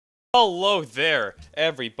Hello there,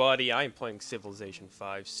 everybody. I'm playing Civilization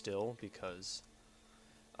 5 still, because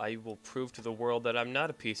I will prove to the world that I'm not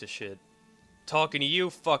a piece of shit. Talking to you,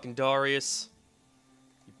 fucking Darius.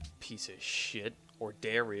 You piece of shit. Or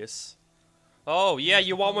Darius. Oh, yeah,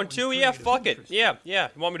 you want one too? Yeah, fuck it. Yeah. You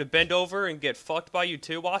want me to bend over and get fucked by you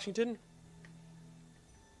too, Washington?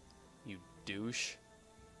 You douche.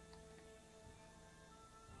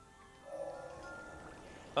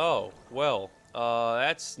 Oh, well,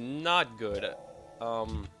 that's not good.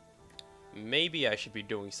 Maybe I should be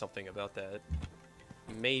doing something about that.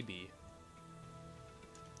 Maybe.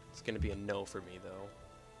 It's gonna be a no for me, though.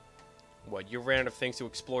 What, you ran out of things to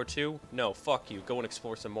explore too? No, fuck you. Go and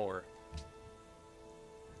explore some more.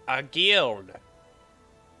 A guild!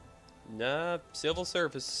 Nah, civil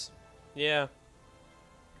service. Yeah.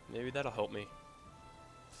 Maybe that'll help me.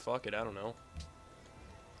 Fuck it, I don't know.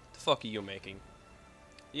 What the fuck are you making?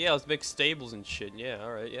 Yeah, let's make stables and shit. Yeah,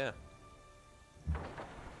 alright, yeah.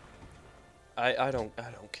 I don't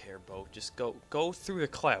care, Bo. Just go through the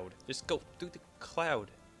cloud. Just go through the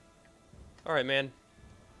cloud. Alright, man.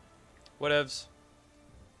 Whatevs.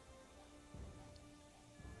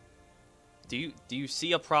 Do you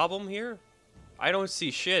see a problem here? I don't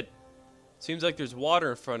see shit. Seems like there's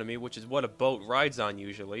water in front of me, which is what a boat rides on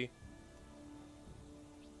usually.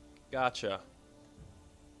 Gotcha.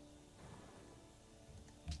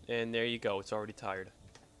 And there you go, it's already tired.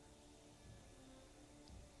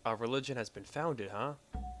 Our religion has been founded, huh?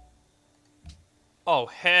 Oh,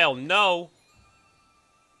 hell no!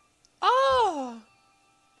 Ah!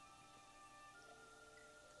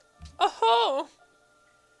 Oh!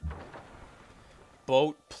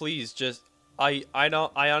 Boat, please, just... I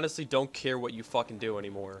honestly don't care what you fucking do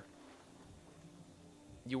anymore.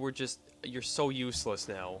 You're so useless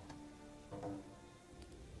now.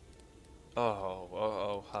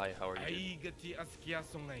 Oh, hi, how are you?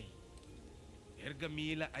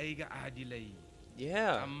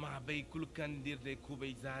 Yeah.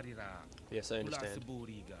 Yes, I understand.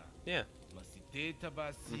 Yeah.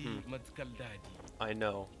 I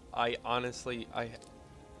know. I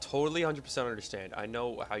totally 100% understand. I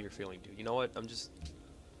know how you're feeling, dude. You know what? God,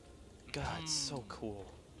 it's so cool.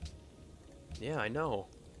 Yeah, I know.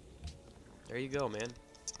 There you go, man.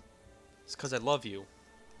 It's because I love you.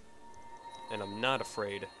 And I'm not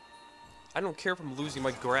afraid. I don't care if I'm losing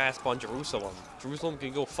my grasp on Jerusalem. Jerusalem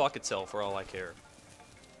can go fuck itself for all I care.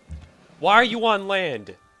 Why are you on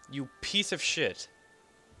land? You piece of shit.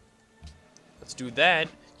 Let's do that.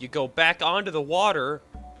 You go back onto the water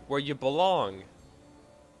where you belong.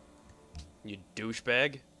 You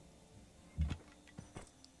douchebag.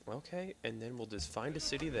 Okay, and then we'll just find a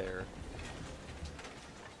city there.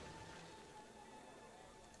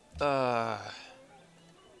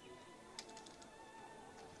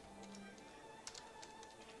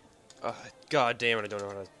 God damn it, I don't know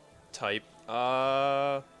how to type.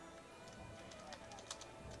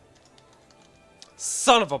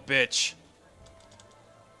 Son of a bitch!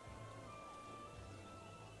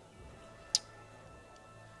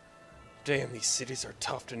 Damn, these cities are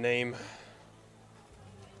tough to name.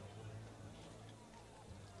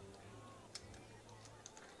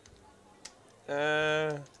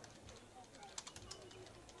 Here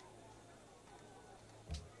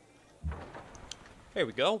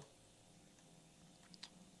we go.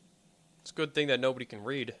 It's a good thing that nobody can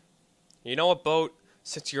read. You know what, boat?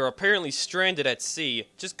 Since you're apparently stranded at sea,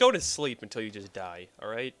 just go to sleep until you just die,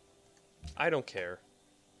 alright? I don't care.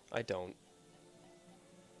 I don't.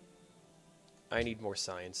 I need more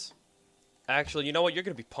science. Actually, you know what? You're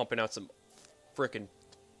gonna be pumping out some frickin'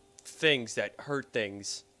 things that hurt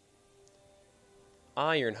things.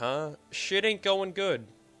 Iron, huh? Shit ain't going good.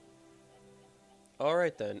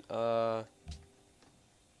 Alright then,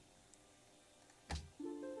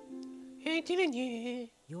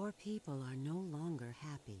 Your people are no longer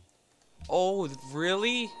happy. Oh,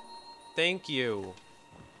 really? Thank you.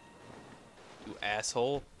 You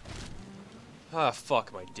asshole. Ah,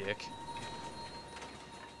 fuck my dick.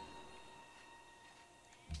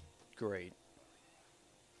 Great.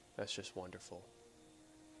 That's just wonderful.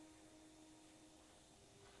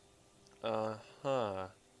 Uh-huh.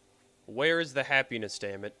 Where is the happiness,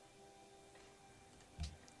 damn it?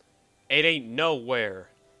 It ain't nowhere.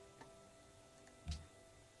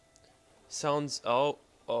 Sounds... Oh.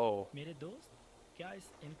 Yeah,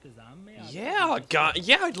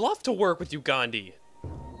 yeah, I'd love to work with you, Gandhi.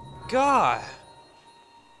 God.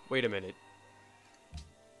 Wait a minute.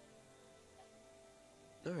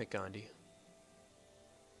 Alright, Gandhi.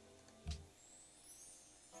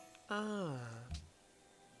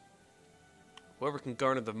 Whoever can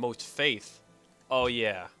garner the most faith. Oh,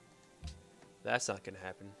 yeah. That's not gonna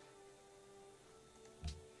happen.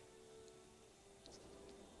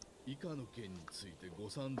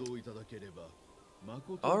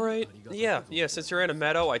 Alright, yeah, since you're in a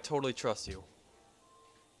meadow, I totally trust you.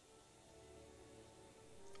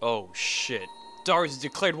 Oh, shit. Darius has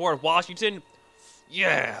declared war on Washington?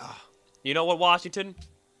 Yeah! You know what, Washington?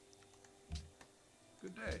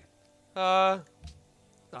 Good day. I'm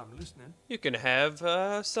listening. you can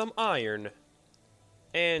have, some iron.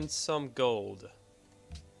 And some gold.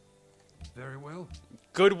 Very well.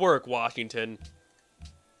 Good work, Washington.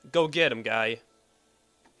 Go get him, guy.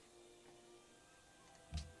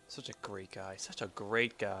 Such a great guy. Such a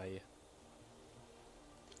great guy.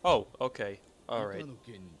 Oh, okay. Alright.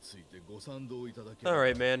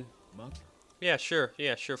 Alright, man. Yeah, sure.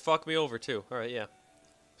 Yeah, sure. Fuck me over, too. Alright, yeah.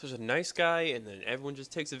 Such a nice guy, and then everyone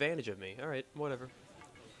just takes advantage of me. Alright, whatever.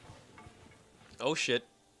 Oh, shit.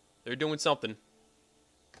 They're doing something.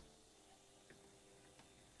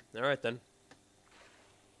 Alright, then.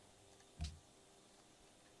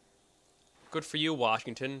 Good for you,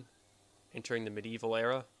 Washington. Entering the medieval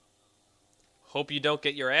era. Hope you don't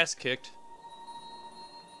get your ass kicked.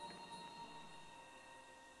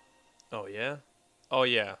 Oh, yeah? Oh,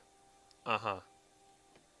 yeah. Uh-huh.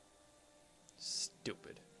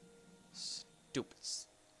 Stupid. Stupid.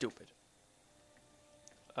 Stupid.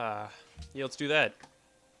 Yeah, let's do that.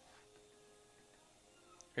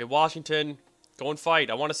 Hey, Washington, go and fight.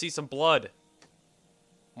 I want to see some blood.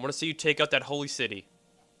 I want to see you take out that holy city.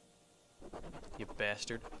 You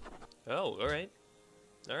bastard. Oh, alright.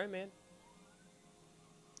 Alright, man.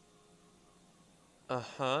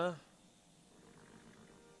 Uh-huh.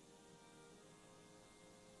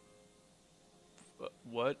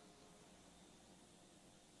 What?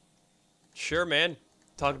 Sure, man.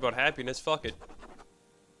 Talk about happiness. Fuck it.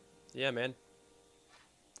 Yeah, man.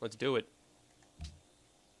 Let's do it.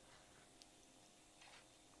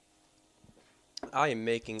 I am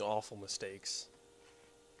making awful mistakes.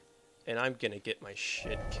 And I'm gonna get my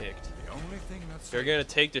shit kicked. The only thing that's They're gonna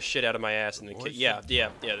take the shit out of my ass and then kick. Yeah. They're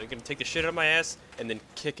gonna take the shit out of my ass and then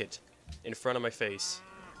kick it in front of my face.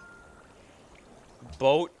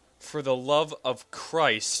 Boat, for the love of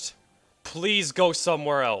Christ, please go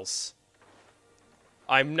somewhere else.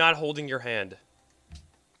 I'm not holding your hand.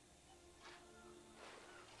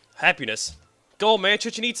 Happiness. Go, man,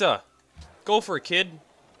 Chichen Itza. Go for it, kid.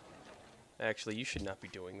 Actually, you should not be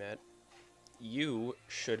doing that. You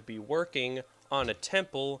should be working on a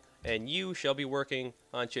temple, and you shall be working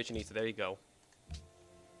on Chichen Itza. There you go.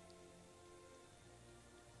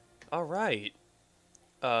 Alright.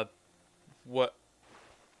 What?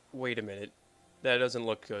 Wait a minute. That doesn't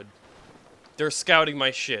look good. They're scouting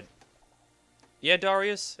my shit. Yeah,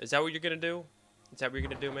 Darius? Is that what you're gonna do? Is that what you're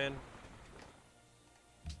gonna do, man?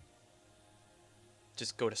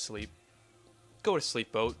 Just go to sleep. Go to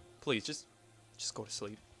sleep, boat. Please, just go to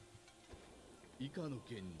sleep.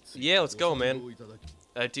 Yeah, let's go, man.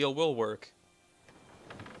 That deal will work.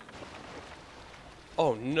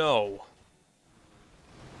 Oh, no.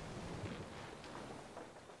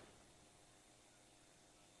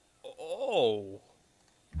 Oh.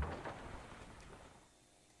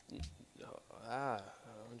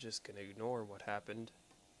 I'm just gonna ignore what happened.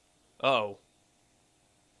 Uh-oh.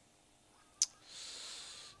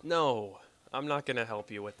 No, I'm not gonna help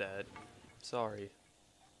you with that. Sorry.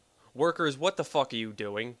 Workers, what the fuck are you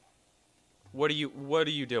doing? What are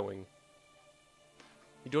you doing?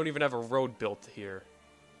 You don't even have a road built here.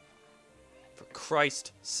 For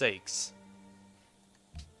Christ's sakes.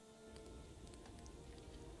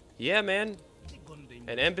 Yeah, man.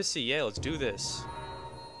 An embassy, yeah, let's do this.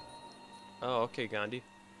 Oh, okay, Gandhi.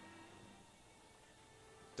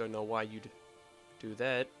 Don't know why you'd do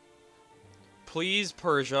that. Please,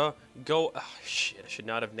 Persia, go... Oh, shit, I should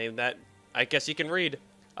not have named that. I guess he can read.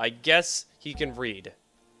 I guess he can read.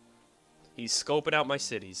 He's scoping out my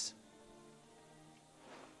cities.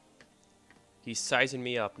 He's sizing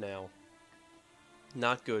me up now.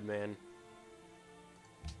 Not good, man.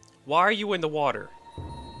 Why are you in the water?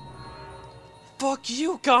 Fuck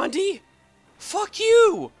you, Gandhi! Fuck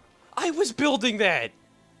you! I was building that!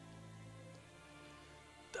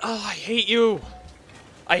 Oh, I hate you!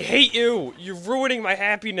 I hate you! You're ruining my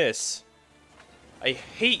happiness! I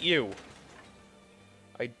hate you!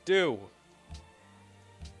 I do.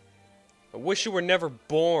 I wish you were never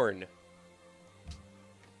born.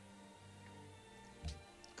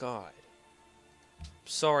 God.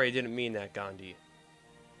 Sorry, I didn't mean that, Gandhi.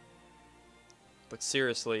 But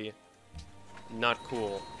seriously, not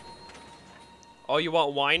cool. Oh, you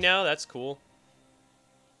want wine now? That's cool.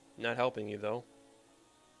 Not helping you, though.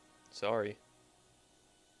 Sorry.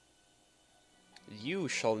 You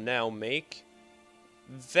shall now make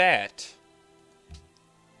that.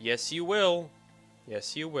 Yes, you will.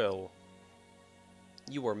 Yes, you will.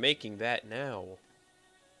 You are making that now.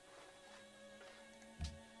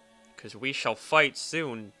 Because we shall fight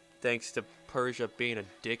soon, thanks to Persia being a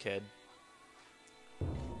dickhead.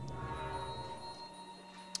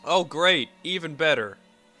 Oh, great. Even better.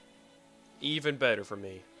 Even better for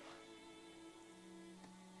me.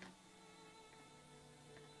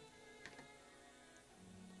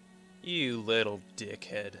 You little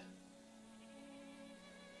dickhead.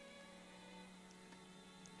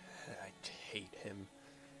 I hate him.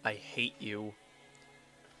 I hate you.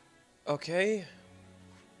 Okay.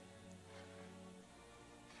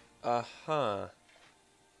 Uh-huh.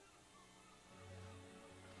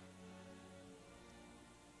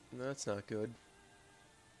 That's not good.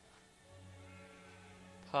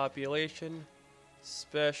 Population.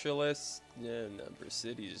 Specialists. Yeah, number of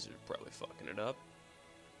cities are probably fucking it up.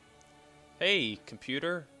 Hey,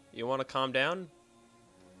 computer. You want to calm down?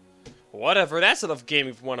 Whatever, that's enough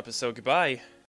gaming for one episode. Goodbye.